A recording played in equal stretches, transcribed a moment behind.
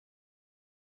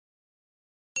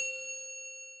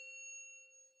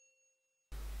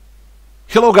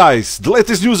Hello guys, the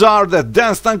latest news are that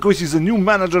Dejan Stankovic is a new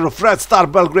manager of Red Star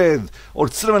Belgrade or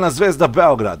Crvena Zvezda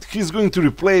Belgrade. He's going to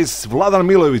replace Vladan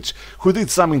Milovic, who did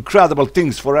some incredible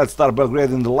things for Red Star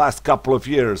Belgrade in the last couple of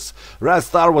years. Red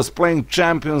Star was playing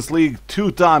Champions League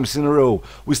 2 times in a row.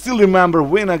 We still remember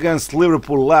win against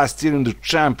Liverpool last year in the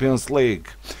Champions League.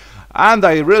 And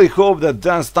I really hope that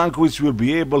Dejan Stankovic will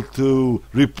be able to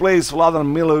replace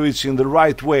Vladan Milovic in the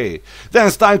right way.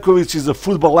 Dejan Stankovic is a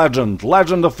football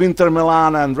legend of Inter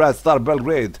Milan and Red Star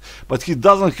Belgrade, but he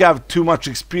doesn't have too much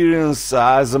experience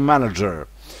as a manager.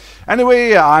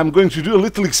 Anyway, I'm going to do a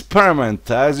little experiment.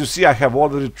 As you see, I have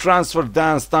already transferred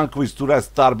Dejan Stankovic to Red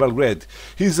Star Belgrade.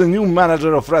 He's a new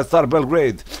manager of Red Star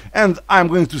Belgrade, and I'm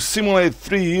going to simulate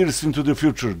 3 years into the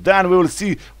future. Then we will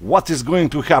see what is going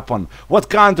to happen, what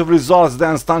kind of results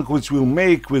Dejan Stankovic will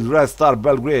make with Red Star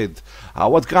Belgrade,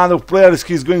 what kind of players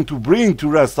he's going to bring to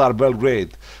Red Star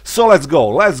Belgrade. So let's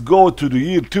go to the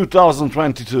year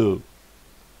 2022.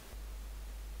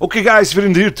 Okay guys, we're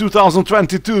in the year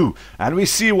 2022 and we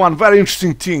see one very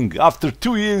interesting thing. After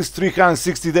 2 years,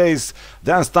 360 days,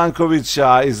 Dejan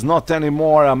Stankovic is not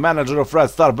anymore a manager of Red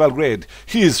Star Belgrade.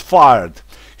 He is fired.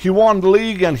 He won the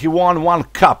league and he won 1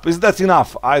 cup. Is that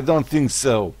enough? I don't think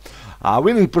so.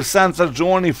 Winning percentage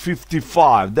only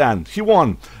 55. Then he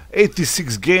won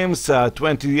 86 games,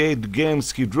 28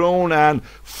 games he drawn and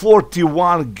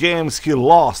 41 games he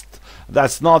lost.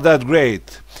 That's not that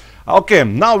great. Okay,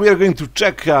 now we are going to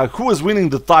check who is winning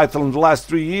the title in the last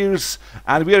 3 years,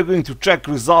 and we are going to check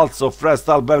results of Red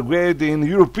Star Belgrade in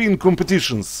European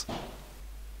competitions.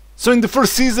 So in the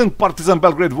first season, Partizan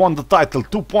Belgrade won the title,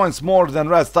 2 points more than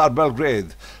Red Star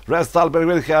Belgrade. Red Star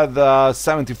Belgrade had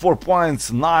 74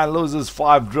 points, 9 losses,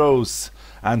 5 draws,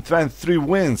 and 23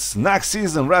 wins. Next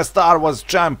season, Red Star was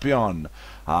champion.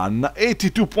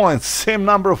 82 points, same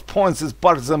number of points as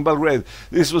Partizan Belgrade.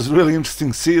 This was a really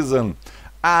interesting season.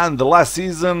 And the last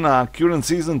season, current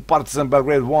season, Partizan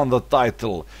Belgrade won the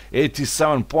title.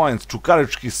 87 points.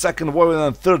 Čukarički second,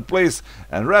 Vojvodina third place,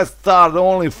 and Red Star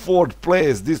only 4th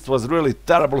place. This was really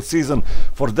terrible season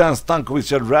for Dejan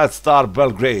Stankovic at Red Star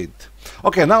Belgrade.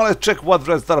 Okay, now let's check what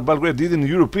Red Star Belgrade did in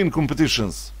European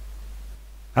competitions.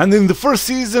 And in the first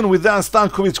season with Dejan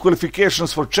Stankovic,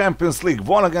 qualifications for Champions League,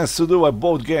 won against Suduva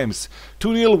both games,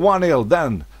 2-0, 1-0,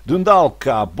 then Dundalk,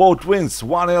 both wins,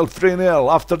 1-0,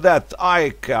 3-0, after that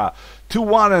AEK,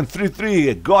 2-1 and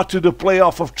 3-3, got to the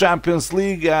playoff of Champions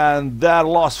League and there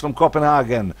lost from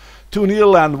Copenhagen,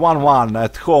 2-0 and 1-1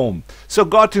 at home. So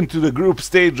got into the group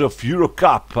stage of Euro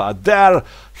Cup. There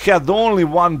had only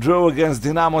 1 draw against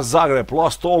Dinamo Zagreb,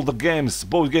 lost all the games,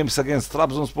 both games against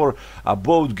Trabzonspor,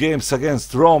 both games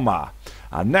against Roma.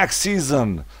 Next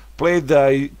season, played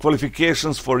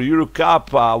qualifications for Euro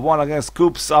Cup, won against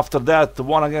Kups, after that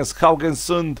won against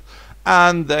Haugesund,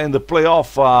 and in the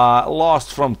playoff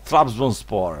lost from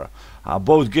Trabzonspor,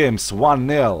 both games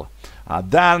 1-0.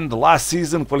 Then the last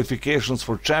season qualifications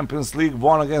for Champions League,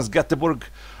 won against Göteborg,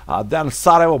 then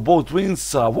Sarajevo both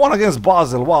wins, won against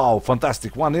Basel, wow,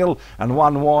 fantastic, 1-0 and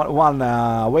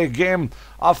 1-1 away game.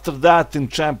 After that in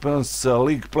Champions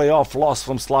League playoff, lost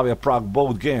from Slavia Prague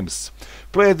both games.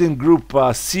 Played in Group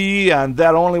C and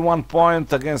there only 1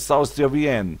 point against Austria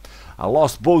Vienna.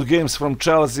 Lost both games from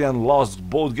Chelsea and lost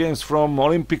both games from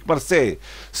Olympique Marseille.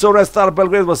 So Red Star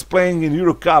Belgrade was playing in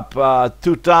Euro Cup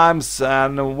 2 times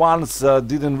and once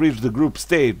didn't reach the group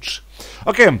stage.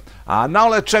 Okay, now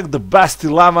let's check the best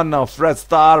 11 of Red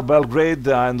Star Belgrade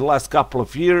in the last couple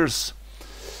of years.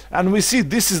 And we see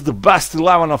this is the best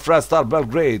 11 of Red Star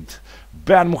Belgrade.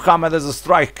 Ben Muhammad as a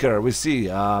striker, we see.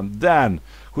 Then,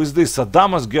 who is this?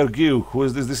 Adamas Georgiou, who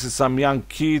is this? This is some young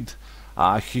kid.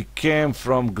 He came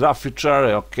from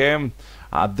Grafičar, okay.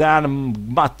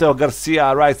 Then Mateo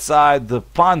Garcia, right side,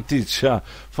 Pantic,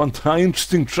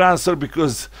 interesting transfer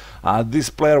because this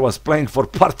player was playing for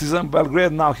Partizan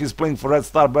Belgrade, now he's playing for Red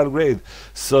Star Belgrade.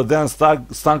 So then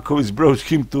Stankovic brought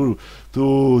him to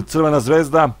Crvena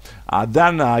Zvezda.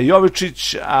 Then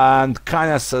Jovicic and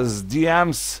Kanjas as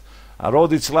DMs.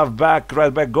 Rodic left back,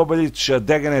 right back Gobelic,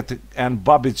 Degenet and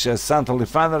Babic as central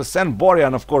defenders, and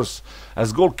Borjan, of course,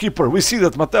 as goalkeeper. We see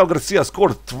that Mateo Garcia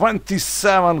scored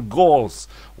 27 goals.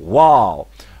 Wow.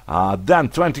 Then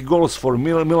 20 goals for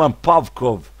Milan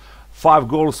Pavkov, 5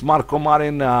 goals Marko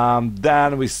Marin.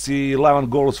 Then we see 11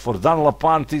 goals for Danila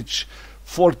Pantic,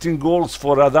 14 goals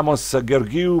for Adamas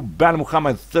Georgiou, Ben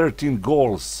Muhammad 13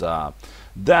 goals.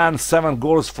 Then 7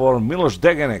 goals for Miloš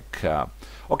Degenek.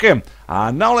 Okay,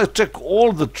 now let's check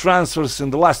all the transfers in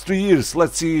the last 3 years.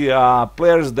 Let's see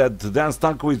players that Dejan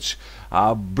Stankovic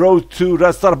brought to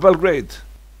Red Star Belgrade.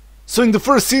 So in the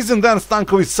first season, Dejan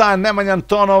Stankovic signed Nemanja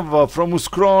Antonov from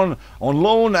Uskron on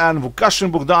loan and Vukašin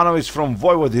Bogdanovic from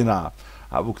Vojvodina.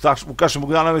 Vukašin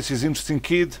Bogdanovic is an interesting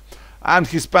kid, and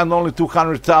he spent only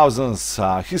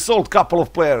 200,000. He sold a couple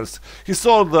of players. He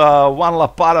sold one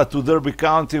Lapara to Derby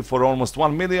County for almost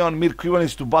 1 million, Mirko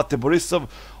Ivanic to Bate Borisov,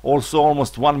 also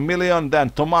almost 1 million, then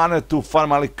Tomane to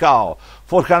Famalicão,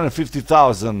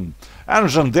 450,000, and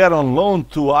Jander on loan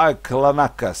to AEK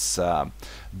Larnakas.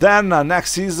 Then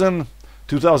next season,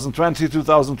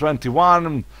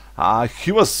 2020-2021,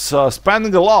 he was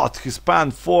spending a lot. He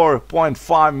spent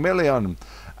 4.5 million.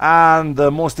 And the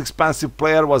most expensive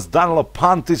player was Danilo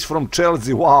Pantic from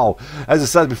Chelsea. Wow, as I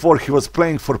said before, he was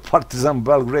playing for Partizan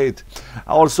Belgrade.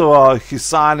 Also, he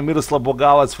signed Miroslav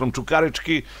Bogavac from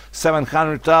Čukarički,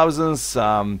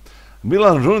 700,000.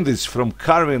 Milan Rundic from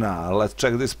Crvena. Let's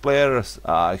check this player.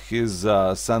 He's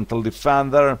a central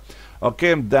defender.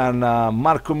 Okay, then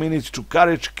Marko Minic,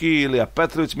 Čukarički, Ilija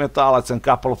Petrovic, Metalac, and a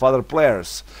couple of other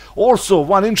players. Also,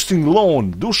 one interesting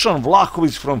loan, Dusan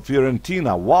Vlahovic from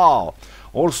Fiorentina. Wow.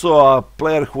 Also a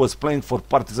player who was playing for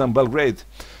Partizan Belgrade.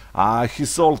 He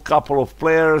sold a couple of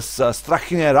players.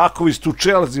 Strahinja Rakovic to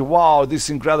Chelsea. Wow, this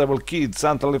incredible kid,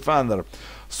 central defender.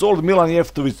 Sold Milan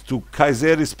Jeftovic to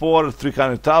Kayserispor,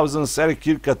 300,000. Erik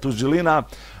Kirka to Žilina.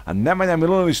 And Nemanja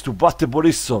Milunovic to Bate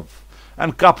Borisov.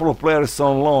 And a couple of players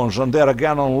on loan. Jander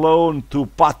again on loan to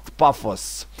Pat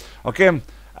Pafos. Okay,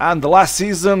 and the last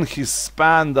season he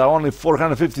spent only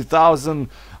 450,000.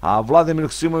 Vladimir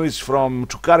Ksimovic from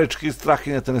Čukarički,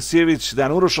 Strahinja Tanasijevic,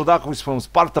 then Uroš Odakovic from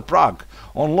Sparta Prague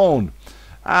on loan,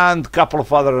 and a couple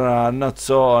of other not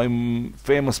so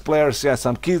famous players, yeah,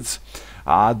 some kids.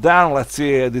 Then let's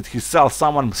see, did he sell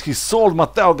someone? He sold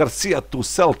Mateo Garcia to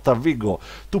Celta Vigo,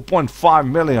 2.5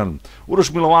 million.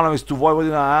 Uroš Milovanovic to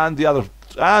Vojvodina, and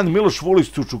Miloš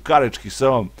Vulic to Čukarički.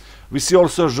 So we see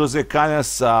also Jose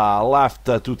Cañas left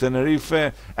to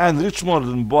Tenerife, and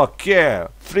Richmond Boaké,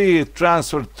 free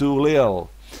transfer to Lille.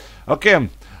 Okay,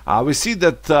 we see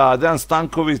that Dejan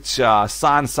Stankovic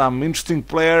signed some interesting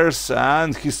players,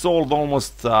 and he sold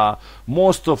almost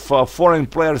most of foreign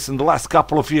players in the last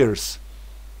couple of years.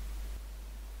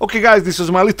 Okay guys, this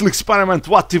was my little experiment.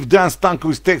 What if Dejan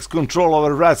Stankovic takes control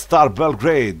over Red Star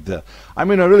Belgrade? I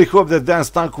mean, I really hope that Dejan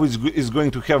Stankovic is going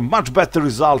to have much better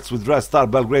results with Red Star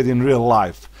Belgrade in real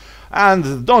life.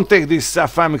 And don't take this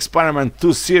FM experiment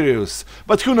too serious.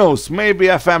 But who knows, maybe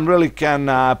FM really can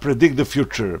predict the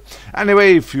future.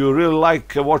 Anyway, if you really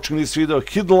like watching this video,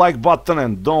 hit the like button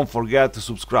and don't forget to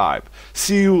subscribe.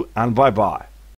 See you and bye bye.